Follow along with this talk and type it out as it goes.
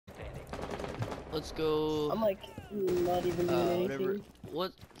Let's go. I'm like not even doing Whatever. anything.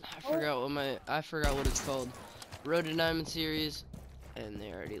 What? I forgot what it's called. Road to Diamond series, and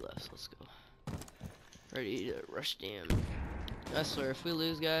they already left. So let's go. Ready to rush them. I swear, if we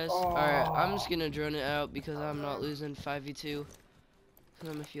lose, guys. Alright, I'm just gonna drone it out because I'm not losing 5v2. Because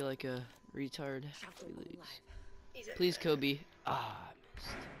I'm gonna feel like a retard if we lose. Please, Kobe. Ah, I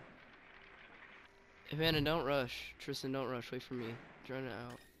missed. Evander, don't rush. Tristan, don't rush. Wait for me. Drone it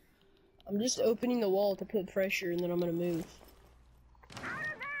out. I'm just opening the wall to put pressure, and then I'm gonna move.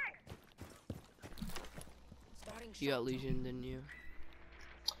 You got Legion, didn't you?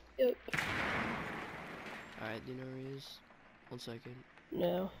 Yep. Alright, do you know where he is? 1 second.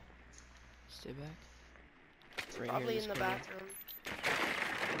 No. Stay back. Right Probably here in the corner. bathroom.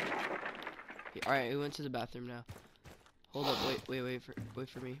 Yeah, alright, we went to the bathroom now. Hold up, wait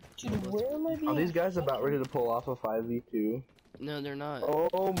for me. Dude, where am I being? Are these guys about ready to pull off a 5v2? No, they're not.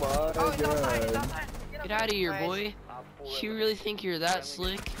 Oh my god. He's outside. Get out of here, Nice. boy. You really think you're that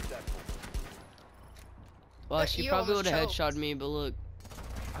slick? Well, But she you probably would almost have choked. headshot me, but look,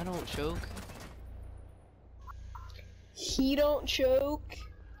 I don't choke. He don't choke.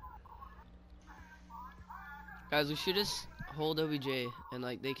 Guys, we should just hold OBJ, and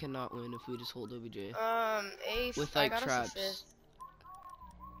like they cannot win if we just hold OBJ Ace. with I like got us a traps. fifth.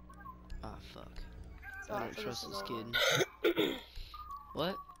 Ah, fuck. So I I'll don't finish trust this alone. kid.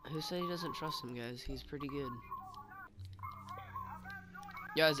 What? Who said he doesn't trust him, guys? He's pretty good.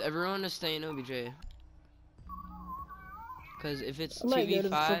 Guys, everyone is staying OBJ. Cause if it's I might go to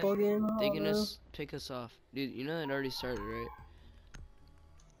the 2v5, football game. they I can don't know. just pick us off. Dude, you know it already started, right?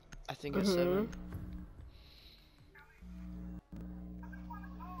 I think it's Mhm. 7.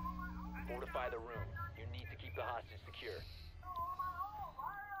 Fortify the room. You need to keep the hostage secure.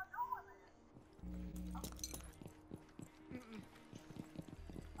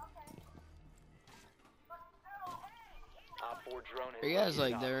 Op 4 drone has Are you guys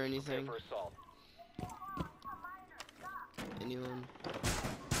located like there or hostages. Prepare anything? for assault. Anyone?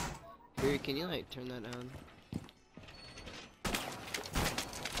 Here, can you like turn that down?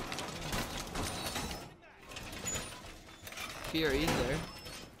 P, are you there?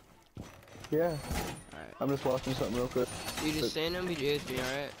 Yeah. Alright. I'm just watching something real quick. You just stay in MBJ with me,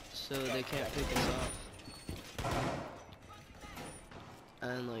 alright? So they can't pick us off.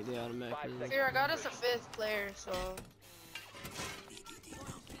 And like they automatically. Here, I got us a fifth player, so.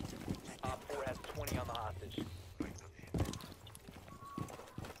 Op 4 has 20 on the hostage.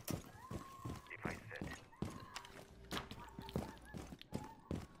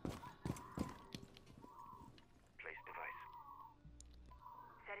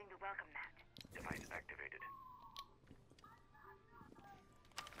 Setting the welcome mat. Device activated.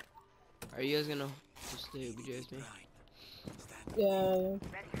 Are you guys gonna just stay OBJ with me? Yeah. Alright,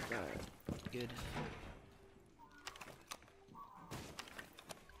 good.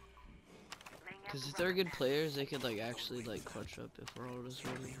 Cause if they're good players, they could like actually like clutch up if we're all just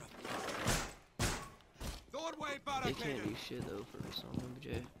running. They can't do shit though for us on OBJ.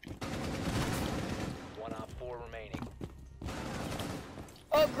 1 Op 4 remaining.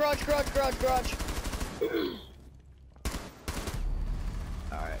 Oh, garage.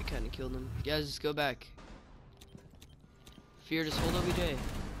 Alright, I kinda killed him. Guys, just go back. Fear, just hold OBJ.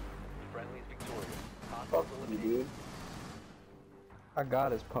 Friendly's victorious. Fuck Hostiles you, eliminated. dude. I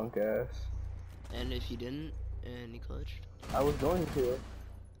got his punk ass. And if you didn't, and he clutched. I was going to.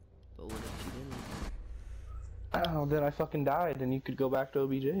 But what if you didn't? Oh, then I fucking died, and you could go back to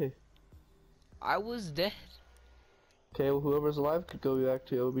OBJ. I was dead. Okay, well, whoever's alive could go back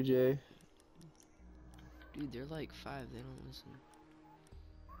to OBJ. Dude, they're like 5, they don't listen.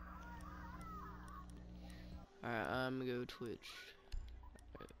 Alright, I'm gonna go Twitch.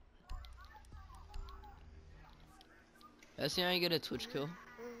 Alright. That's how you get a Twitch kill.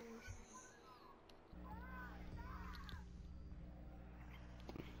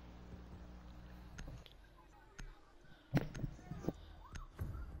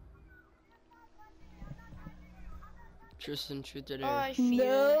 Tristan, truth or Oh, dare? I fear.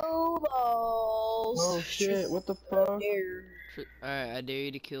 No balls. Oh shit, what the fuck? Dare. Alright, I dare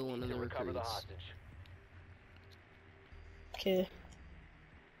you to kill one of To the recover the recruits. hostage. Okay.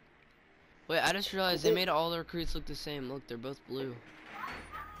 Wait, I just realized they made all the recruits look the same. Look, they're both blue.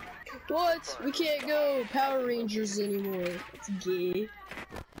 What? We can't go Power Rangers anymore. It's gay.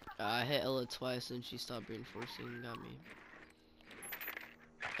 I hit Ella twice and she stopped reinforcing and got me.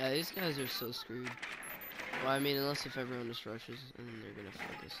 Yeah, these guys are so screwed. Well, I mean, unless if everyone just rushes and then they're gonna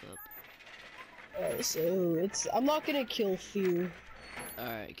fuck us up. Alright, so I'm not gonna kill Fear.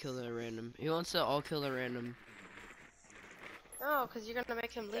 Alright, kill that random. He wants to all kill the random. No, No, because you're gonna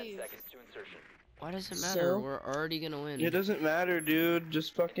make him 10 leave. seconds to insertion. Why does it matter? So? We're already gonna win. It doesn't matter, dude.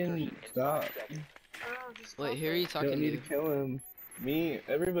 Just fucking In stop. 5 seconds. Oh, just Wait, go who are for you it. You don't talking need to? to kill him. Me,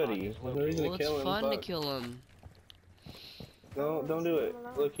 everybody. There's no reason Well, to it's kill him. fun to Fuck. kill him. No, don't do it.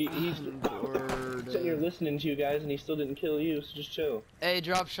 Look, he's I'm bored. sitting here listening to you guys, and he still didn't kill you. So just chill. Hey,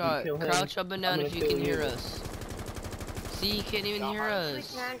 drop shot. kill him, Crouch up and down I'm if you gonna can kill hear you. us. See, you can't even hear We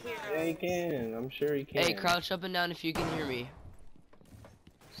us. can hear Yeah, he us. can. I'm sure he can. Hey, crouch up and down if you can hear me.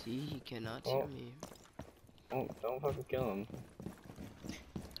 See, he cannot hear Oh. me. Don't fucking kill him.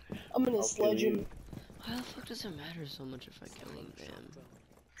 I'm gonna I'll kill sludge him. you. Why the fuck does it matter so much if I kill him, damn?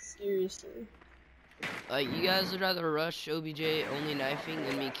 Seriously. Like, you guys would rather rush OBJ only knifing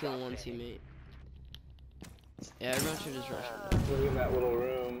than me kill one teammate. Yeah, everyone should just rush him. Look in that little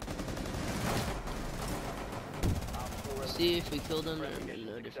room. See, if we killed him, there would be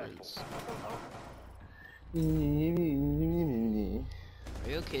no difference. Are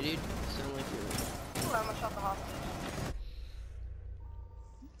you okay, dude? You sound like you're... Ooh, I'm gonna shot the hostage.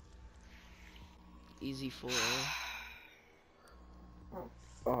 Easy 4.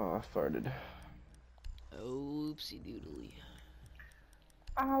 Oh, I farted. Oopsie doodly.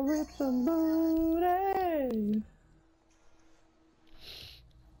 I ripped some booty.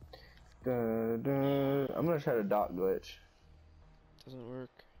 I'm gonna try to dot glitch. Doesn't work.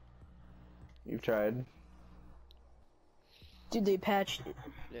 You've tried. Dude, they patched it.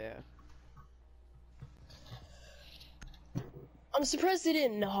 Yeah. I'm surprised they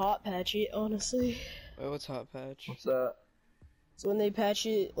didn't hot patch it, honestly. Wait, what's hot patch? What's that? So when they patch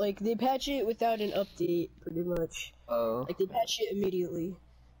it, like, they patch it without an update, pretty much. Oh. Like, they patch it immediately.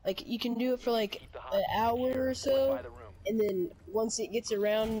 Like, you can do it for, like, Keep the an hostage hour secure. or so, Fortify the room. and then once it gets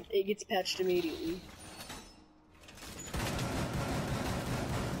around, it gets patched immediately.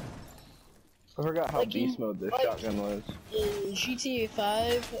 I forgot how Like beast mode this like- shotgun was. In GTA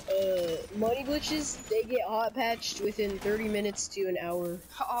 5, money glitches, they get hot patched within 30 minutes to an hour.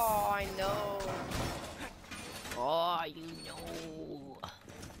 Oh, I know. Oh, you know.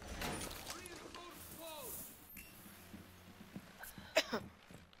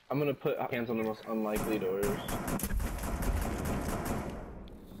 I'm gonna put hands on the most unlikely doors.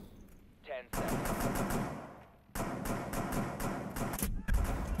 10 seconds.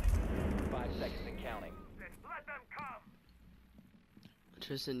 5 seconds and counting. Let them come.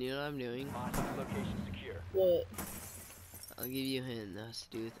 Tristan, you know what I'm doing? Hostage location secure. What? I'll give you a hint. That has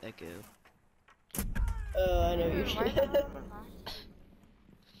to do with Echo. I know you're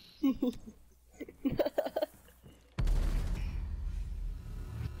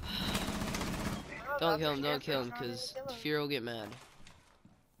Don't kill him, because Fear will get mad.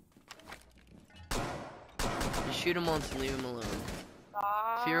 Just shoot him once and leave him alone.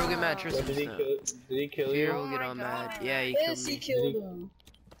 Fear will get mad, Tristan. Did he no. kill Fear you? will get my all mad. God. Yeah, he Yes, killed he me. killed him.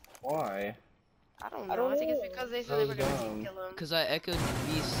 Why? I don't I know. don't I think it's know. because they That said they were was gonna dumb. kill him. Because I echoed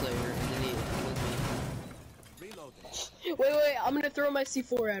Beast Slayer and then he killed me. Wait, I'm gonna throw my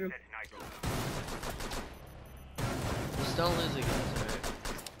C4 at him. Just don't lose it, guys, alright?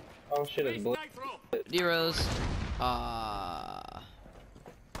 Oh shit, it's blood. D-Rose. Ah.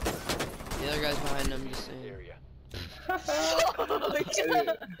 The other guy's behind him, just saying. Area.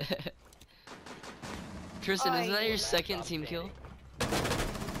 Tristan, isn't that your Last second stop team kill? No,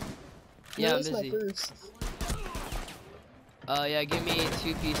 Yeah, I'm that's my busy. first. Yeah, give me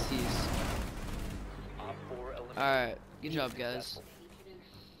 2 PCs. Op 4 eliminated. Alright, good job, guys.